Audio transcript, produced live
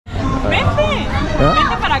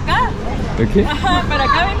acá. 이렇게? Ajá, para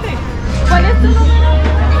acá vente. ¿Cuál es tu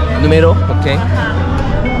número? 누메로? 오케이. Ajá.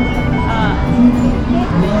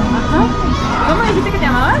 ¿Cómo dijiste que te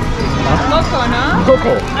llamabas? Coco, ¿no? 코코.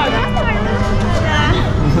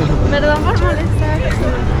 Perdón por molestar.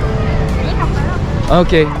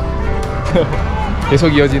 오케이.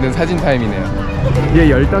 계속 이어지는 사진 타임이네요. 얘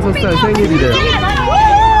 15살 생일이래요.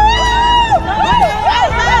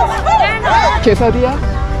 케사디야?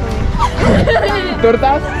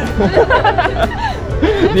 토르타스?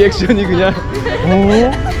 리액션이 그냥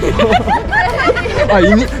오? 아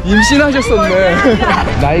임신하셨었네.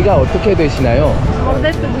 나이가 어떻게 되시나요?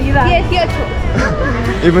 18.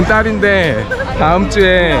 이분 딸인데 다음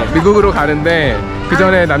주에 미국으로 가는데 그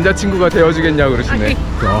전에 남자친구가 되어주겠냐고 그러시네.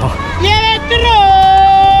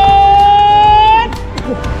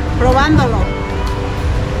 Probándolo.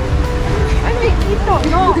 Ay, me quito.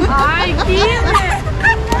 No. Ay, dime.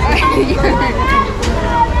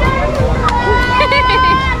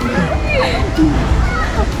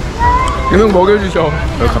 계속 먹여주셔.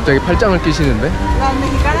 갑자기 팔짱을 끼시는데?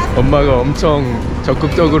 엄마가 엄청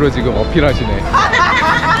적극적으로 지금 어필하시네.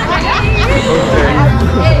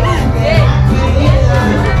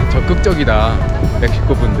 적극적이다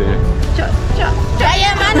멕시코 분들.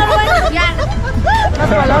 Las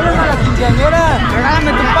palabras de la quinceañera.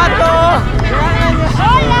 Regálame tu pato.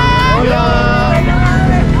 Hola.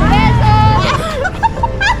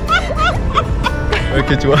 왜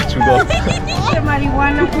이렇게 좋아 죽어?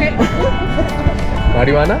 Marihuana, ¿qué?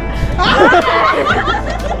 마리화나?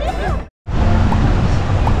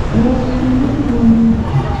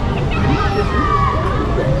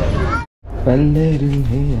 빨래를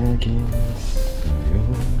해야겠어요.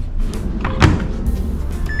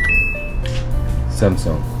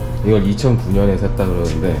 삼성 이걸 2009년에 샀다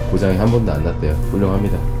그러는데 고장이 한 번도 안 났대요.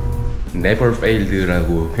 훌륭합니다. Never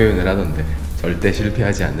failed라고 표현을 하던데 절대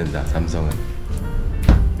실패하지 않는다 삼성은.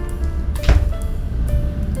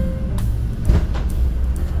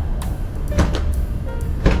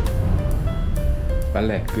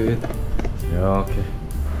 빨래 끝. 이렇게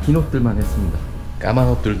흰 옷들만 했습니다. 까만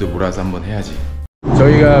옷들도 몰아서 한번 해야지.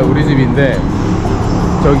 저희가 우리 집인데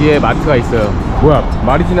저기에 마트가 있어요. 뭐야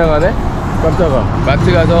말이 지나가네? 깜짝아.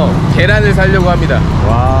 마트 가서 계란을 사려고 합니다.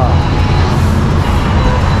 와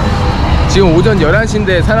지금 오전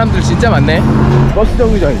 11시인데 사람들 진짜 많네. 버스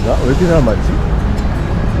정류장인가? 왜 이렇게 사람 많지?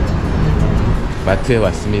 마트에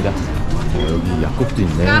왔습니다. 여기 약국도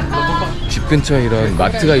있네. 집 근처에 이런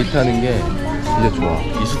마트가 있다는 게 진짜 좋아.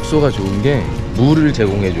 이 숙소가 좋은 게 물을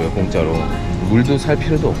제공해줘요 공짜로. 물도 살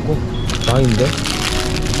필요도 없고. 빵인데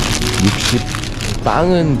 60.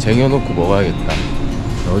 빵은 쟁여놓고 먹어야겠다.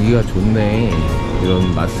 여기가 좋네.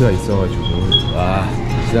 이런 마트가 있어가지고. 와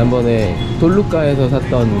지난번에 톨루카에서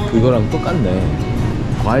샀던 그거랑 똑같네.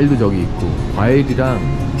 과일도 저기 있고 과일이랑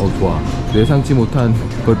좋아. 예상치 못한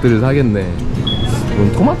것들을 사겠네.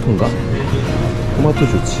 이건 토마토인가? 토마토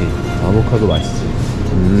좋지. 아보카도 맛있지.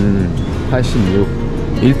 86.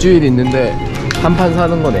 일주일 있는데 한 판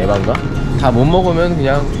사는 건 에반가? 다 못 먹으면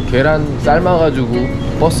그냥 계란 삶아가지고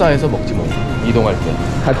버스 안에서 먹지 뭐. 이동할 때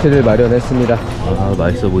카트를 마련했습니다. 아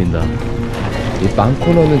맛있어 보인다. 이 빵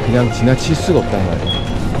코너는 그냥 지나칠 수가 없단 말이야.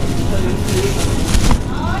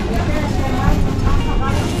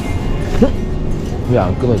 왜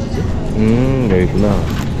안 끊어지지? 여기구나.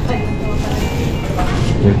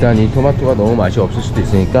 일단 이 토마토가 너무 맛이 없을 수도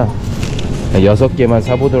있으니까 6개만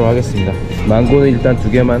사보도록 하겠습니다. 망고는 일단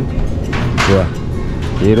 2개만. 좋아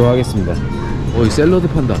얘로 하겠습니다. 이 샐러드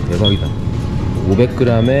판다. 대박이다.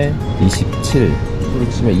 500g에 27. 그로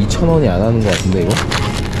치면 2,000원이 안 하는 것 같은데 이거?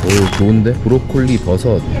 오 좋은데? 브로콜리,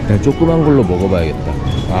 버섯. 그냥 조그만 걸로 먹어봐야겠다.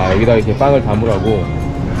 아 여기다 이렇게 빵을 담으라고.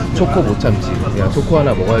 초코 못 참지. 그냥 초코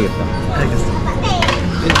하나 먹어야겠다. 알겠어.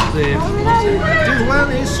 This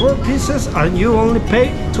one is 4 pieces and you only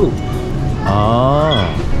pay 2. 아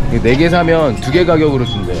 4개 사면 2개 가격으로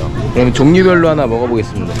준대요. 그러면 종류별로 하나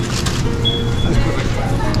먹어보겠습니다.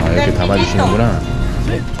 아 이렇게 담아주시는구나.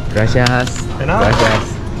 그라시아스.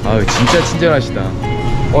 그라시아스. 아유 진짜 친절하시다.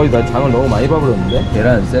 나 장을 너무 많이 봐버렸는데?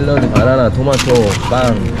 계란, 샐러드, 바나나, 토마토,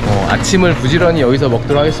 빵. 아침을 부지런히 여기서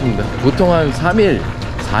먹도록 하겠습니다. 보통 한 3일,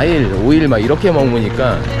 4일, 5일 막 이렇게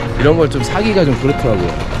먹으니까 이런 걸 좀 사기가 좀 그렇더라고요.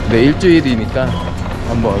 근데 일주일이니까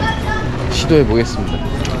한번 시도해 보겠습니다.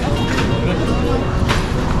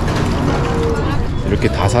 이렇게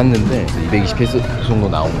다 샀는데 220페소 정도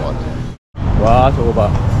나온 것 같아요. 와 저거 봐.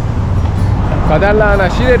 과달라하라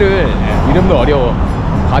시내를, 이름도 어려워.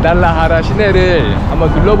 과달라하라 시내를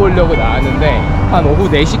한번 둘러보려고 나왔는데 한 오후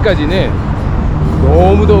 4시까지는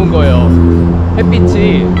너무 더운 거예요.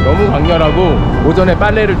 햇빛이 너무 강렬하고 오전에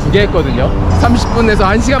빨래를 2개 했거든요. 30분에서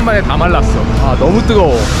 1시간 만에 다 말랐어. 아, 너무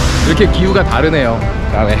뜨거워. 이렇게 기후가 다르네요.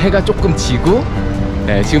 그다음에 해가 조금 지고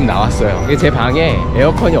네, 지금 나왔어요. 이게 제 방에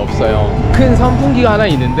에어컨이 없어요. 큰 선풍기가 하나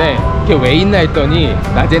있는데 이게 왜 있나 했더니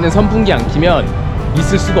낮에는 선풍기 안 켜면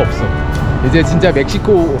있을 수가 없어. 이제 진짜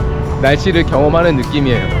멕시코 날씨를 경험하는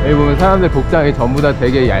느낌이에요. 여기 보면 사람들 복장이 전부 다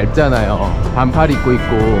되게 얇잖아요. 반팔 입고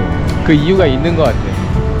있고. 그 이유가 있는 것 같아.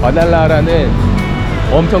 과달라하라는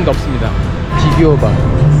엄청 덥습니다. 비교봐.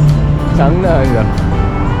 장난 아니다.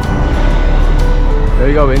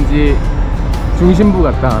 여기가 왠지 중심부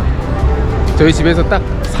같다. 저희 집에서 딱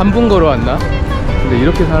 3분 걸어왔나? 근데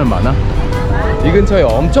이렇게 사람 많아? 이 근처에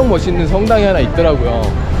엄청 멋있는 성당이 하나 있더라고요.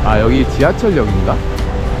 아, 여기 지하철역인가?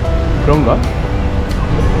 그런가?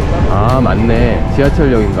 아, 맞네.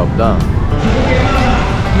 지하철역인가 보다.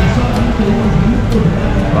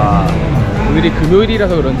 와, 오늘이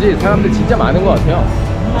금요일이라서 그런지 사람들 진짜 많은 것 같아요.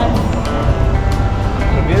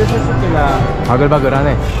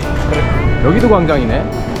 바글바글하네. 여기도 광장이네.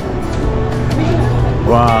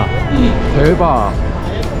 와, 대박.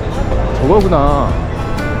 저거구나.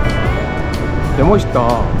 개멋있다.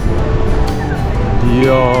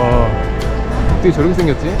 이야, 어떻게 저렇게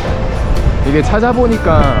생겼지? 이게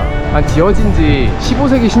찾아보니까 한 지어진 지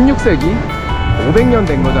 15세기, 16세기? 500년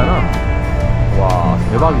된 거잖아. 와,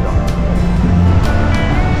 대박이다.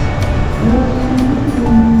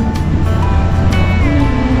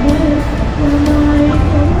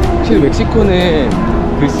 확실히 멕시코는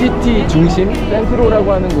그 시티 중심,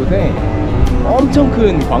 센트로라고 하는 곳에 엄청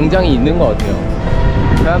큰 광장이 있는 것 같아요.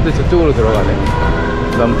 사람들 저쪽으로 들어가네.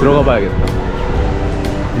 그래서 한번 들어가 봐야겠다.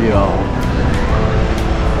 이야,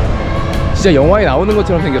 진짜 영화에 나오는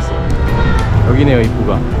것처럼 생겼어. 여기네요,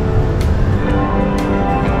 입구가.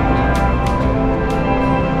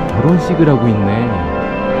 결혼식을 하고 있네.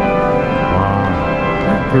 와,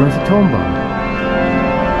 결혼식 처음 봐.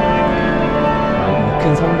 아,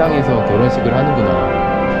 큰 성당에서 결혼식을 하는구나.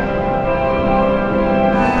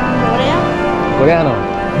 코레아노.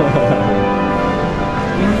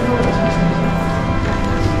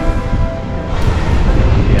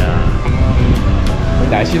 이야,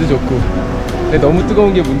 날씨도 좋고. 근데 너무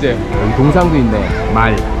뜨거운 게 문제예요. 여기 동상도 있네.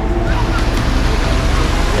 말.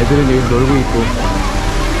 애들은 여기서 놀고 있고.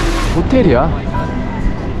 호텔이야.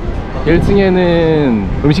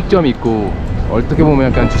 1층에는 음식점이 있고, 어떻게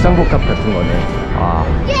보면 약간 주상복합 같은 거네. 아,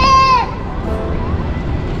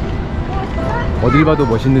 어딜 봐도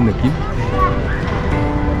멋있는 느낌?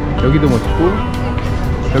 여기도 멋있고,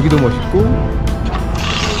 여기도 멋있고,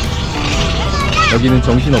 여기는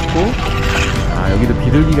정신없고. 아, 여기도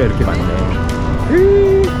비둘기가 이렇게 많네.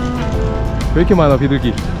 왜 이렇게 많아,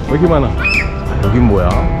 비둘기? 왜 이렇게 많아? 아, 여긴 뭐야?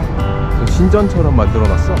 신전처럼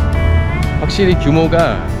만들어놨어. 확실히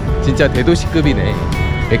규모가 진짜 대도시급이네.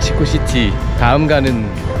 멕시코17 다음 가는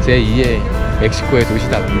제2의 멕시코의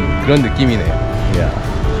도시다. 그런 느낌이네요. 이야.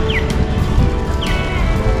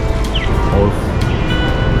 어우,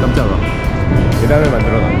 깜짝아. 계단을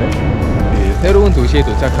만들어놨네. 새로운 도시에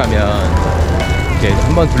도착하면 이렇게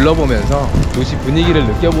한번 둘러보면서 도시 분위기를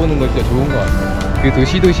느껴보는 거 진짜 좋은 것 같아요. 그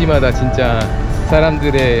도시마다 진짜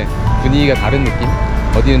사람들의 분위기가 다른 느낌?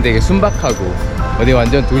 어디는 되게 순박하고, 어디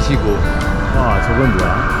완전 도시고. 와, 저건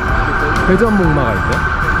뭐야? 회전목마가 있네?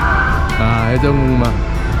 아, 회전목마.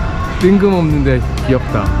 뜬금없는데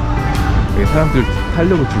귀엽다. 여기 사람들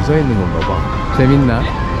타려고 줄 서 있는 건가 봐. 재밌나?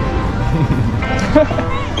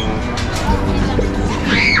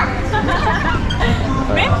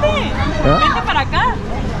 Vente, ¿Ah? vente para acá.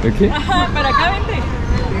 ¿Qué? Ajá, para acá vente.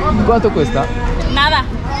 ¿Cuánto cuesta? Nada,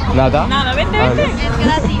 Nada? nada, vente, Ah, vente.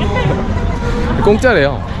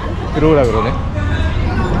 공짜래요. 들어오라 그러네.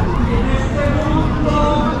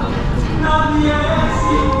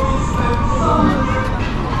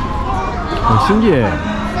 신기해.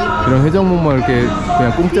 이런 회전목마 이렇게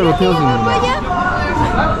그냥 공짜로 태워주는 거.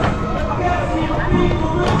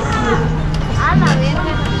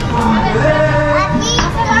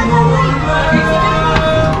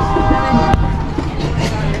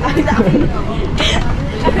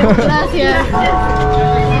 Gracias.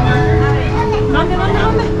 ¿Dónde?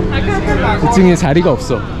 Acá. 2층에 자리가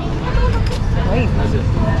없어.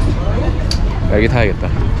 여기 타야겠다.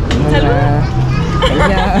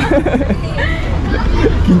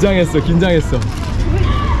 긴장했어.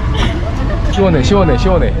 시원해.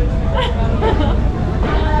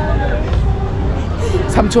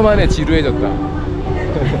 3초 만에 지루해졌다.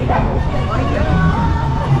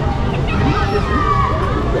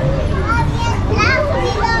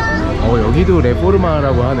 여기도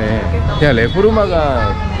레포르마라고 하네. 그냥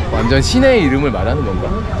레포르마가 완전 시내의 이름을 말하는 건가?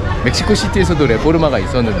 멕시코 시티에서도 레포르마가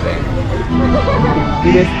있었는데.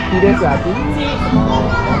 ¿Vives aquí? Sí.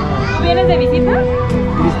 ¿Tú vienes de visita?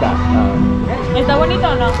 Turista. ¿Está bonito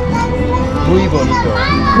o no? Muy bonito.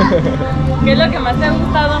 ¿Qué es lo que más te ha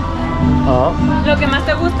gustado? Lo que más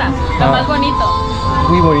te gusta, lo más bonito.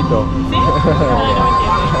 Muy bonito. ¿Sí?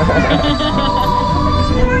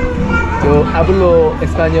 Yo hablo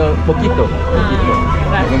español poquito.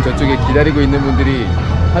 지금 저쪽에 기다리고 있는 분들이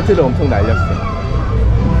하트를 엄청 날렸어.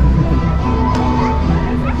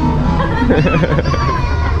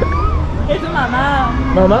 Es su mamá.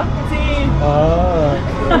 마마? Sí.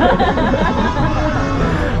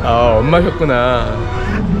 아, 엄마셨구나.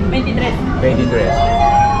 23. 23.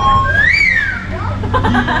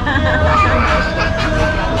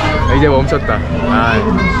 이제 멈췄다. 아,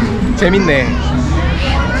 재밌네.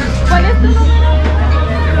 ¿Cuál es tu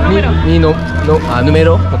número? número?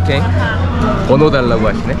 número? 오케이. Ajá. 번호 달라고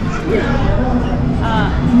하시네. 5,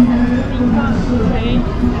 6.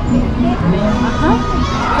 Ajá.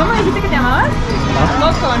 ¿Cómo dijiste que te llamabas?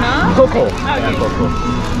 Coco, ¿no? Coco. Ah, ok. Coco.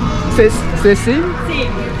 Cecil? Sí.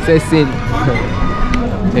 Cecil.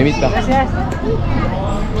 재밌다. Gracias.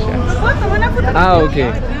 ¿Puedo tomar una foto? 아, 오케이.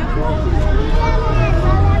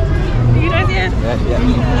 Gracias.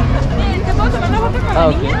 ¿Te puedo tomar una foto con 아, la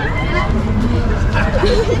오케이. niña?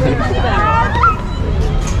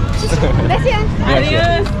 Gracias.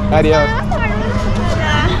 Adiós. Adiós.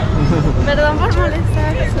 Perdón por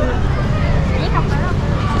molestar.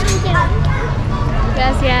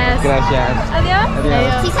 Gracias. Gracias. Adiós.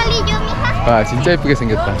 Adiós. ¿Sí salí yo, mija? 아, 진짜 예쁘게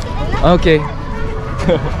생겼다. 아, 오케이.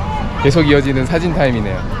 계속 이어지는 사진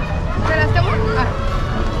타임이네요. ¿Te las tomo?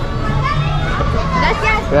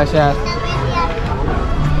 Gracias. Gracias.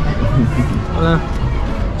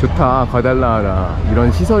 좋다. 과달라하라.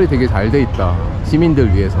 이런 시설이 되게 잘 돼 있다.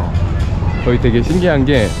 시민들 위해서. 거의 되게 신기한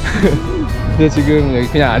게 근데 지금 여기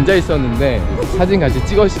그냥 앉아 있었는데 사진 같이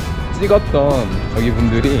찍었던 저기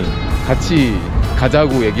분들이 같이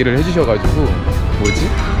가자고 얘기를 해주셔가지고 뭐지?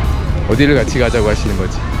 어디를 같이 가자고 하시는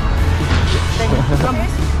거지?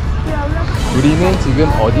 우리는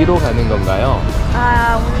지금 어디로 가는 건가요?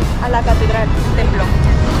 A la catedral, templo.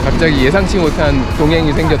 갑자기 예상치 못한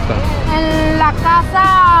동행이 생겼다. En la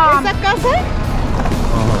casa. ¿Esa casa?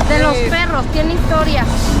 De los perros, tiene historia.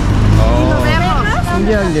 perros.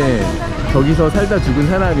 신기한 게 저기서 살다 죽은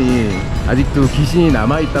사람이 아직도 귀신이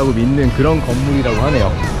남아있다고 믿는 그런 건물이라고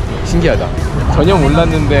하네요. 신기하다. 전혀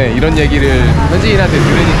몰랐는데 이런 얘기를 현지인한테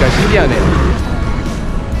들으니까 신기하네요.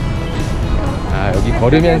 아, 여기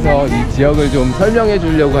걸으면서 이 지역을 좀 설명해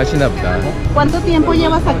주려고 하시나 보다. ¿Cuánto tiempo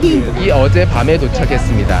llevas aquí? 이 어제 밤에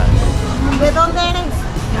도착했습니다. ¿De dónde eres?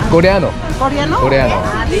 코레아노. ¿Coreano? 코레아노.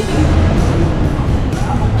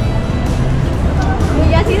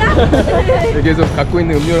 여기서 갖고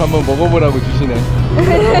있는 음료를 한번 먹어보라고 주시네.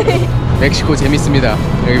 멕시코 재밌습니다.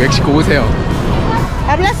 여기 멕시코 오세요.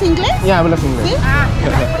 ¿Hablas inglés? Ya hablas inglés. ¿Sí?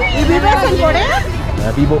 ¿Y vives en Corea?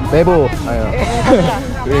 Bebo.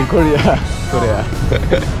 En Corea.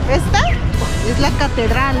 ¿Esta? Es la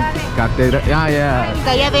catedral. Catedral. Ya. Ni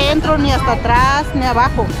allá adentro, ni hasta atrás, ni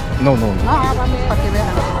abajo. No. No, vamos para que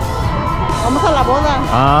vean. Vamos a la boda.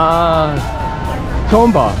 아,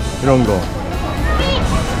 처음 봐 이런 거.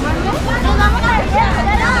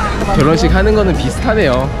 결혼식 하는 거는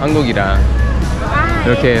비슷하네요, 한국이랑.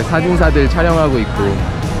 이렇게 사진사들 촬영하고 있고.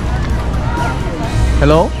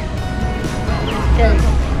 Hello?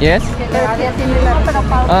 Yes?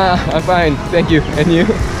 Ah, I'm fine. Thank you. And you?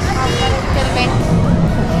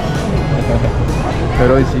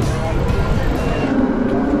 결혼식.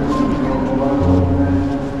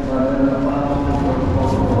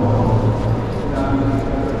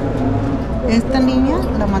 Esta niña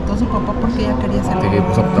la mató su papá porque ella quería salir. 되게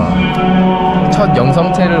무섭다. 첫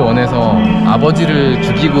영성체를 원해서 아버지를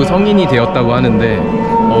죽이고 성인이 되었다고 하는데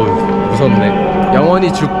어우 무섭네.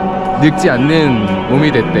 영원히 늙지 않는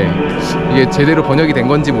몸이 됐대. 이게 제대로 번역이 된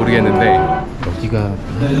건지 모르겠는데 여기가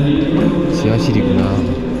지하실이구나.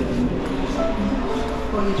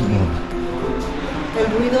 El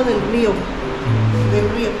ruido del río.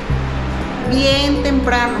 Bien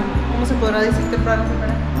temprano. ¿Cómo se podrá decir temprano?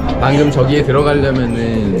 방금 저기에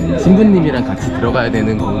들어가려면은 신부님이랑 같이 들어가야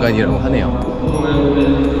되는 공간이라고 하네요.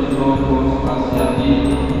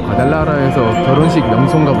 과달라하라에서 결혼식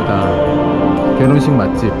명소인가 보다. 결혼식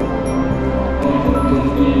맛집.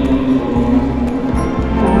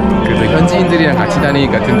 그래서 현지인들이랑 같이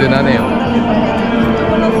다니니까 든든하네요.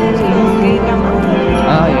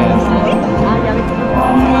 아, 예.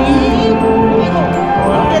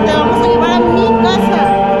 Que te vamos a llevar a mi casa.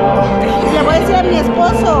 Le voy a decir a mi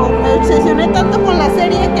esposo, me obsesioné tanto con la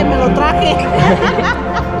serie que me lo traje.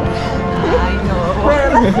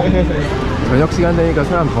 저녁 시간 되니까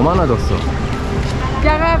사람 더 많아졌어.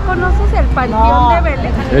 Ya conoces el panteón de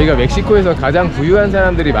Belén. 여기가 멕시코에서 가장 부유한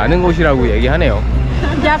사람들이 많은 곳이라고 얘기하네요.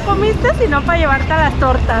 Ya comiste, si no para llevarte a las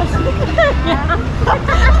tortas.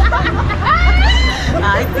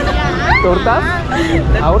 ¿Tortas?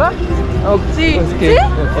 ¿Ahora? Oh, Sí, pues ¿sí? que-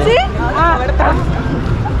 ¿Sí? Ah,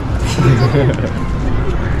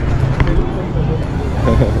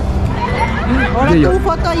 Ahora 이게 tu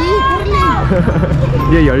foto allí,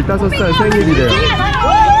 Curly. 얘 15살 생일이래요.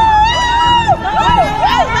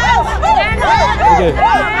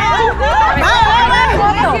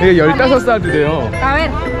 이게 15살이래요. a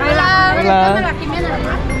ver, Hola. aquí, mira.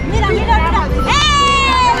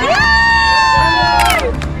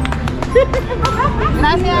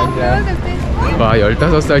 와,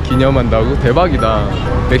 15살 기념한다고? 대박이다.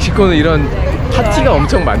 멕시코는 이런 파티가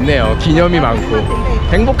엄청 많네요. 기념이 많고.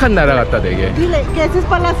 행복한 나라 같다, 되게. Dile que ese es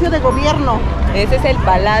Palacio de Gobierno. Ese es el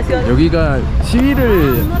palacio. 여기가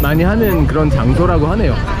시위를 많이 하는 그런 장소라고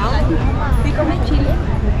하네요. ¿Sí comes chile?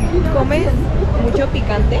 ¿Comes mucho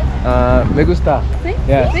picante? 아, me gusta. ¿Sí?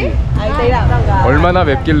 Yeah, ¿Sí? sí. Ahí te irá. 얼마나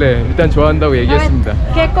맵길래 일단 좋아한다고 얘기했습니다.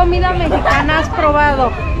 ¿Qué comida mexicana has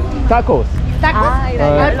probado? Tacos. ¿Tacos? Ah,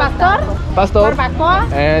 mira, ¿Al pastor? Pastor. ¿Barbacoa?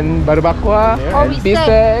 And barbacoa. Oh, And bistec.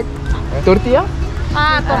 bistec. Tortilla.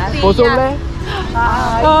 Ah, tortilla. Pozole.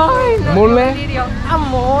 Ay, no, Mole. delirio. Ah,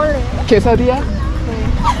 mole. Quesadilla.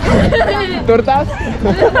 tortas.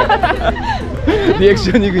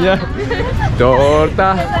 리액션이 그냥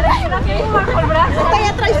torta.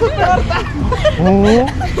 Ya trae su torta. 오.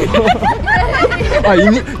 아,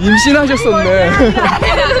 임신하셨었네.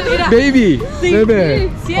 베이비. 베베.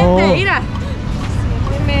 Mira.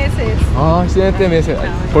 Meses. 아, 7 meses.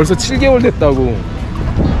 벌써 7개월 됐다고.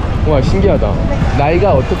 와, 신기하다.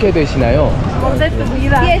 나이가 어떻게 되시나요? De tu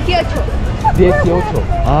vida. 18. 18.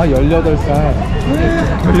 아, 18살.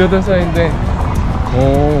 18살인데.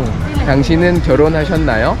 오. 당신은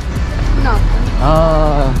결혼하셨나요? No.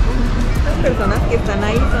 아, Las personas que están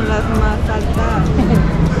ahí son las más altas.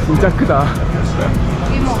 진짜 크다.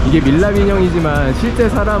 이게 밀랍 인형이지만 실제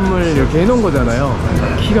사람을 이렇게 해놓은 거잖아요.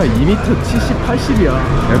 키가 2m 70, 80이야.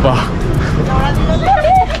 대박.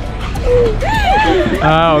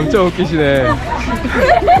 아, 엄청 웃기시네.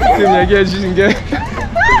 지금 얘기해 주신 게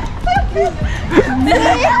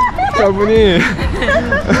저분이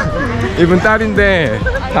이분 딸인데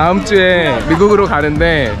다음 주에 미국으로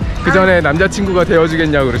가는데 그 전에 남자친구가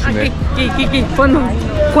되어주겠냐고 그러시네. Bueno,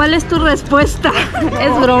 ¿cuál es tu respuesta?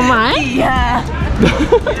 ¿Es broma, eh?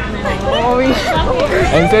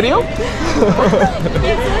 En serio?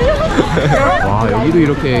 와, 여기도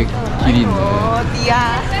이렇게 길이 있네.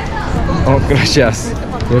 gracias.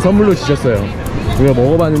 네, 선물로 주셨어요. 우리가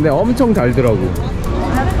먹어봤는데 엄청 달더라고.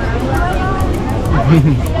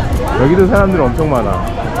 여기도 사람들 엄청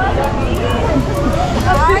많아.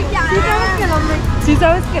 Sí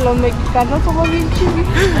sabes que los mexicanos somos bien chivis.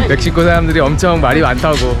 멕시코 사람들이 엄청 말이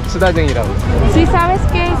많다고. 수다쟁이라고. ¿Sí sabes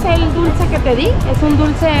qué es el dulce que te di? Es un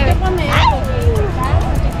dulce.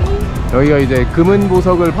 여기가 이제 금은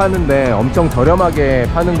보석을 파는데 엄청 저렴하게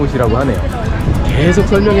파는 곳이라고 하네요. 계속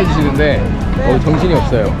설명해 주시는데 정신이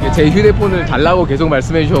없어요. 제 휴대폰을 달라고 계속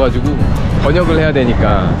말씀해 주셔가지고 번역을 해야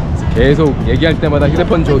되니까 계속 얘기할 때마다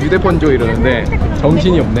휴대폰 줘 이러는데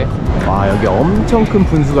정신이 없네. 와, 여기 엄청 큰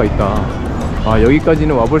분수가 있다. 아,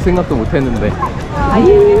 여기까지는 와볼 생각도 못 했는데.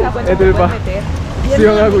 애들 봐,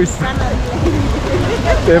 수영하고 있어.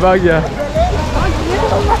 대박이야.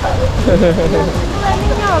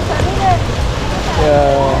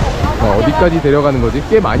 야, 어디까지 데려가는 거지?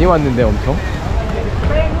 꽤 많이 왔는데 엄청.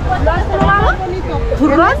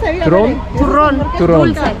 Turrón. Turrón.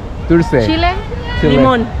 Dulce. Dulce. Chile.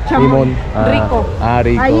 Limón. Limón. Rico. Ah,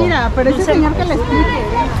 rico. Ahí mira, pero ese señor que le explique.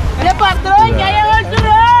 ¡El patrón! ¡Ya llegó el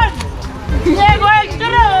turrón! ¡Llegó el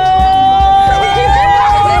turrón!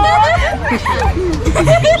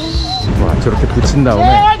 와, 저렇게 붙인 다음에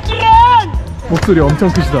목소리 엄청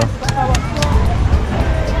크시다.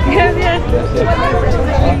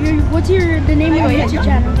 What's the name of your YouTube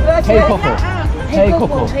channel? Hey Coco. Hey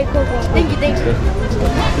Coco. Hey Coco. Thank you.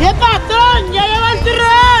 ¡El patrón! ¡Ya llegó el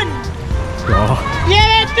turrón! 와,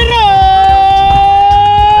 ¡Llega el turrón!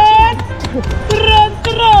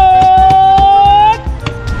 ¡Turrón!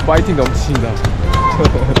 파이팅 넘치신다.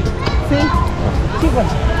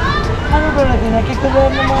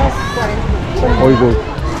 어이구.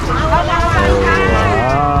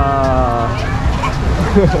 와.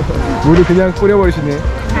 물을 그냥 뿌려버리시네.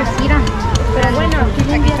 Mira. Pero bueno,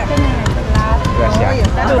 Gracias.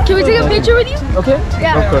 Can we take a picture with you? Okay?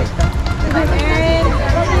 Yeah. Of course.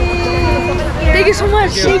 Thank Thank you so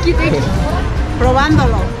much. Thank you, thank you.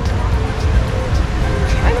 Probándolo.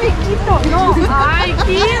 Ay, me quito. No. Ay,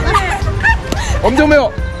 quítame. 엄청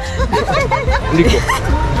매워. 리코.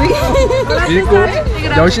 리코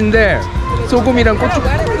엿인데 소금이랑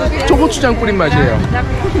초고추장 뿌린 맛이에요.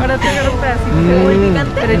 Ahora te agarro un pedacito.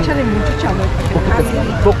 Pero échale mucho chamoy.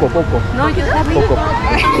 뽀꼬 뽀꼬. No, yo también. 뽀꼬.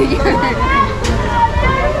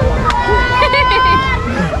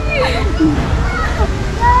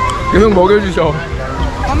 계속 먹여주셔.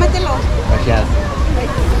 Cómetelo.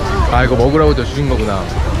 아 이거 먹으라고 저 주신 거구나.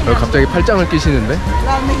 갑자기 팔짱을 끼시는데?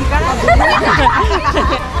 Las mexicanas.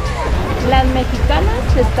 Las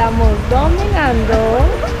mexicanas estamos dominando.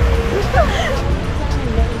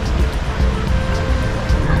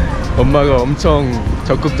 엄마가 엄청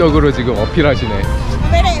적극적으로 지금 어필하시네.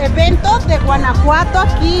 Pero eventos de Guanajuato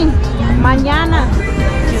aquí. Mañana.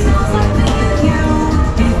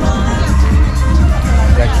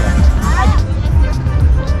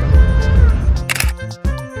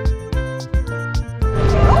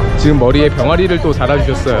 지금 머리에 병아리를 또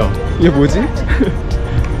달아주셨어요. 이게 뭐지?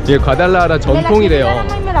 이게 과달라하라 전통이래요.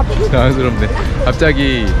 당황스럽네.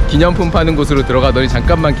 갑자기 기념품 파는 곳으로 들어가더니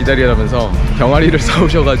잠깐만 기다리라면서 병아리를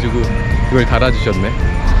사오셔가지고 이걸 달아주셨네.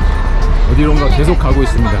 어디론가 계속 가고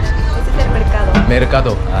있습니다.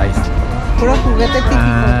 메르카도. 아이스. Puro juguete típico.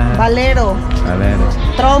 Ah. Valero. 아메네.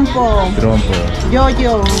 Trompo. 드럼포.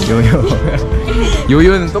 Yoyo. 요요.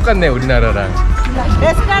 요요는 똑같네 우리나라랑.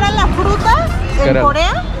 ¿Es cara la fruta en Cara.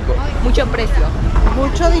 Corea? Mucho precio.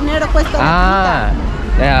 Mucho dinero cuesta la 아,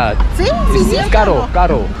 야, fruta. ¿Sí? Sí, sí. es 까로,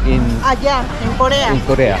 까로 in Allá, en Corea.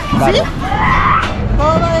 Corea. 까로. ¿Sí?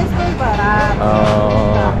 Todo esto es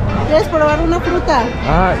barato. ¿Quieres probar una fruta?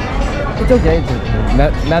 아, it's okay.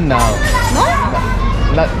 Not now. ¿No?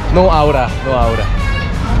 No aura, no aura.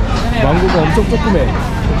 왕국은 엄청 조그매.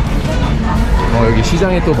 여기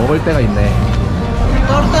시장에 또 먹을 데가 있네.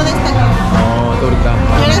 Torta de esta. torta.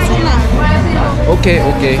 ¿Quieres una? Okay.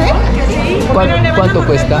 ¿Sí? ¿Cuánto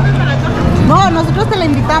cuesta? No, nosotros te la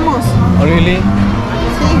invitamos. Oh, really?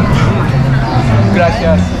 Sí.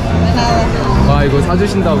 Gracias. De nada. 아, 이거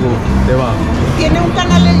사주신다고. 대박. Tiene un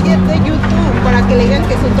canal de YouTube para que le digan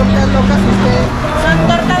que son tortas locas ustedes. Son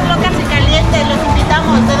tortas locas y calientes, los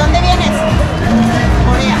invitamos. ¿De dónde vienes?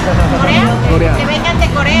 Corea. ¿Corea? Corea. Que vengan de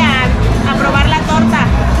Corea a probar la torta.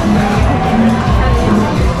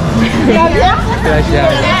 ¿Gracias? Gracias.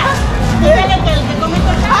 Dígale que el que come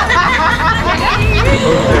torta.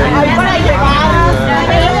 Ahí para llevar.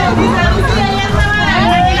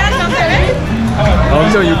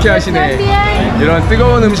 엄청 유쾌하시네. 이런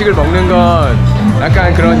뜨거운 음식을 먹는 건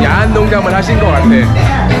약간 그런 야한 농담을 하신 것 같아.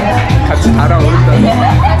 같이 달아오른다.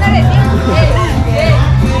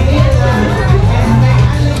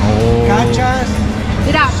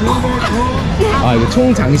 Mira, 아, 이거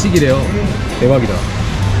총 장식이래요. 대박이다.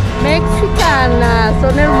 mexicanas,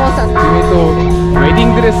 son hermosas. 지금 또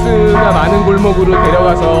웨딩 드레스가 많은 골목으로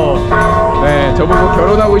데려가서 네, 저보고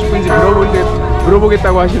결혼하고 싶은지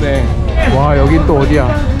물어보겠다고 하시네. 와, 여긴 또 어디야?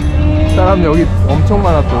 사람 여기 엄청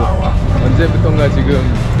많아 또. 언제부턴가 지금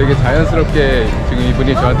되게 자연스럽게 지금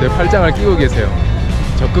이분이 저한테 팔짱을 끼고 계세요.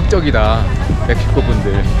 적극적이다, 멕시코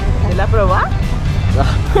분들. ¿La probas? No.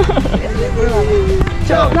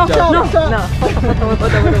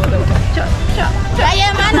 Ay,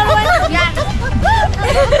 hermano, lo voy a ensuciar.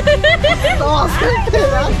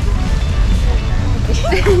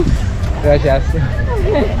 Gracias.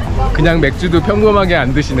 그냥 맥주도 평범하게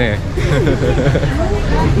안 드시네.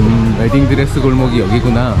 웨딩 드레스 골목이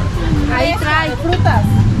여기구나. Ahí trae Frutas.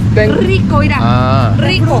 땡. rico, mira. 아,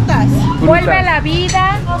 Rico. Frutas. Vuelve a la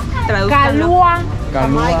vida. Calúa.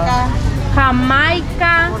 갈루아.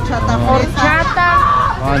 Jamaica. Horchata fresa. Horchata.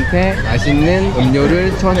 저한테 맛있는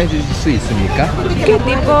음료를 추천해 주실 수 있습니까? ¿Qué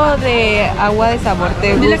tipo de agua de sabor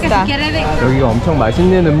te Dile que si gusta? quiere de... 여기가 엄청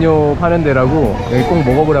맛있는 음료 파는 데라고 여기 꼭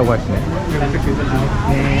먹어보라고 하시네.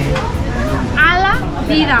 A la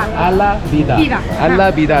vida. 알라 비다. 비다.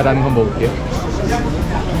 알라 비다라는 건 먹을게요.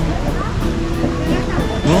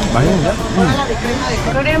 맛있는데?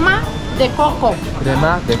 Crema de coco.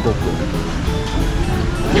 크레마 데코코.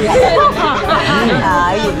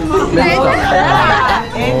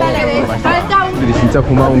 Falta un... 분들이 진짜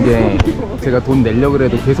고마운 게 제가 돈 내려고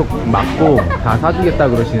그래도 계속 막고 다 사주겠다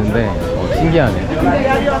그러시는데 신기하네.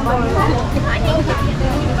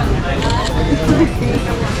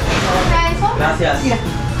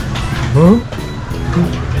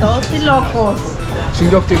 Todos y locos.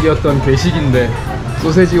 충격적이었던 괴식인데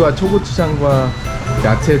소세지와 초고추장과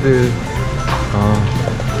야채들.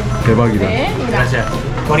 대박이다. Gracias.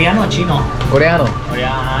 ¿Coreano o chino? 코레아노.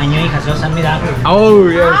 Coreano y gaseosa, mira. Oh,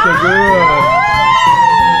 yes, so good.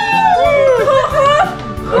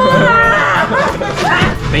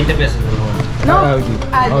 20 pesos, por favor. No. 여기.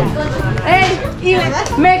 Ey, y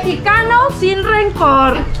mexicano sin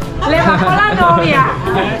rencor. Le bajó la novia.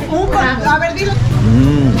 A ver, dilo.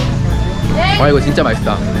 와 이거 진짜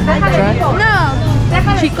맛있다. No.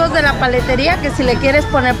 Chicos de la paletería, que si le quieres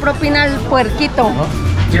poner propina al puerquito.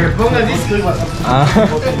 아.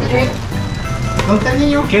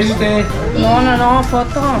 ¿Qué es usted? No,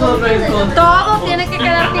 foto. Todo tiene que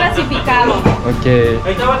quedar clasificado. 오케이.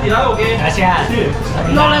 Ahí estaba tirado o qué? Gracias.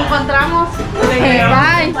 Nos lo encontramos.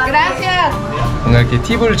 Bye, gracias. 뭔가 이렇게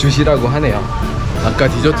팁을 주시라고 하네요. 아까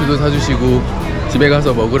디저트도 사주시고 집에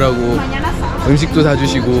가서 먹으라고 음식도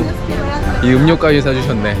사주시고 이 음료까지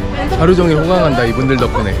사주셨네. 하루 종일 호강한다 이분들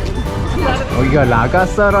덕분에. 여기가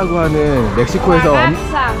라가사라고 하는 멕시코에서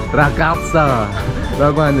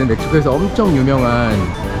라가사라고 하는 멕시코에서 엄청 유명한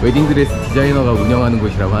웨딩드레스 디자이너가 운영하는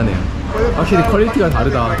곳이라고 하네요. 확실히 퀄리티가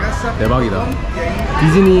다르다. 대박이다.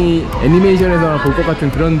 디즈니 애니메이션에서만 볼 것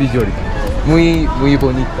같은 그런 비주얼이다. muy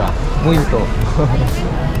bonita, muy to.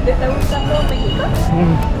 ¿Te está gustando México?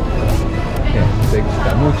 Me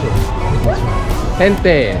gusta mucho.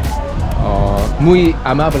 Gente, muy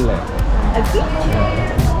amable.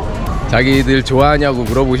 자기들 좋아하냐고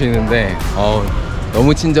물어보시는데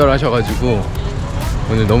너무 친절하셔가지고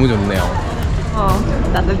오늘 너무 좋네요.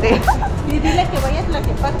 Dándote. Y dile que vaya a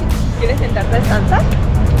Tlaquepaque. ¿Quieres sentarte a descansar?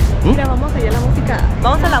 Mira, vamos allá a la música.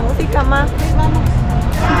 Vamos a la música más. Sí, vamos.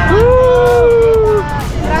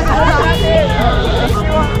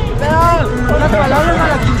 Unas palabras a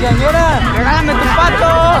la quinceañera. Regálame tu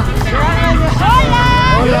pato.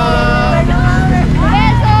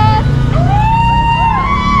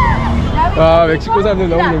 와 멕시코 사람들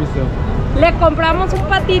너무 재밌어. Le compramos un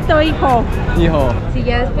patito, hijo. 이호. Si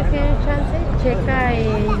ya después tienes chance, checa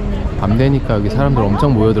el... 밤 되니까 여기 사람들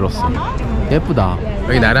엄청 모여들었어. 예쁘다.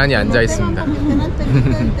 여기 나란히 앉아 있습니다. El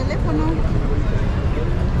teléfono.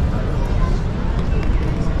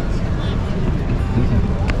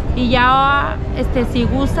 Y ya, si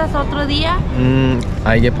gustas otro día.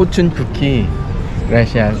 아 이게 포춘 쿠키.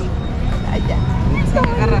 Gracias.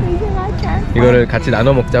 이거를 같이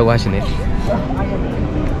나눠 먹자고 하시네.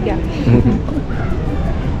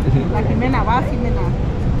 La Jimena va, Jimena.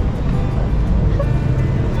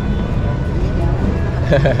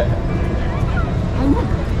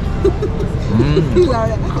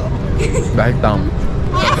 맛있다.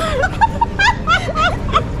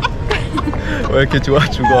 왜 이렇게 좋아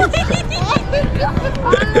죽어?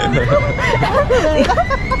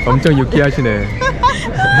 엄청 유쾌하시네.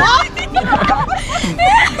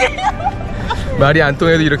 말이 안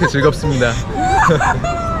통해도 이렇게 즐겁습니다.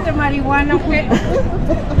 De marihuana, güey.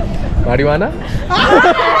 마리화나?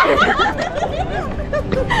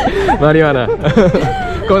 마리화나.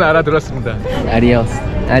 그건 알아들었습니다. 아디오스.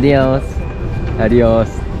 아디오스.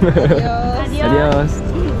 아디오스. 아디오스.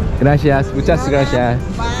 Gracias. Muchas gracias.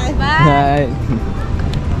 Bye.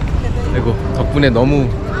 아이고, 덕분에 너무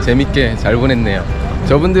재밌게 잘 보냈네요.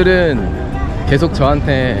 저분들은 계속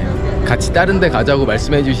저한테 같이 다른 데 가자고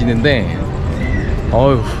말씀해 주시는데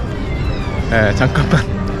어휴, 잠깐만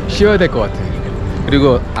쉬어야 될 것 같아요.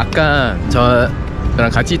 그리고 아까 저랑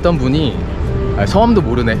같이 있던 분이 성함도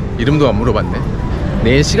모르네, 이름도 안 물어봤네.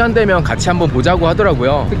 내일 시간 되면 같이 한번 보자고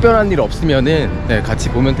하더라고요. 특별한 일 없으면은 같이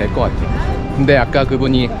보면 될 것 같아요. 근데 아까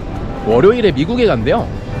그분이 월요일에 미국에 간대요.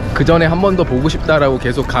 그 전에 한 번 더 보고 싶다라고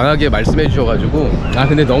계속 강하게 말씀해 주셔가지고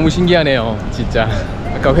근데 너무 신기하네요 진짜.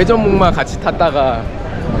 아까 회전목마 같이 탔다가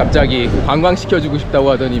갑자기 관광시켜주고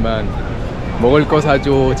싶다고 하더니만 먹을 거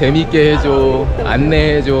사줘, 재밌게 해줘,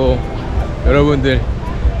 안내해줘. 여러분들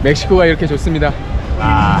멕시코가 이렇게 좋습니다.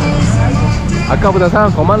 아까보다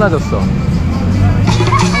사람 더 많아졌어. 와,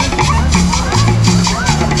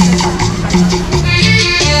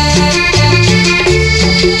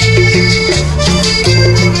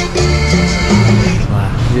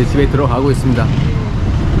 이제 집에 들어가고 있습니다.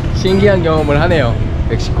 신기한 경험을 하네요.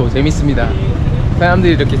 멕시코 재밌습니다.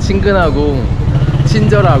 사람들이 이렇게 친근하고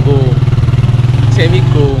친절하고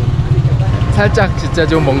재밌고 살짝 진짜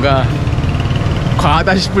좀 뭔가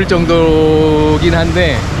과하다 싶을 정도긴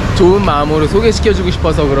한데 좋은 마음으로 소개시켜주고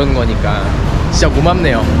싶어서 그런 거니까 진짜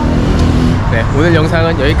고맙네요. 네, 오늘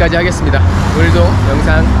영상은 여기까지 하겠습니다. 오늘도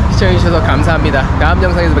영상 시청해주셔서 감사합니다. 다음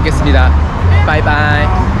영상에서 뵙겠습니다. 바이바이.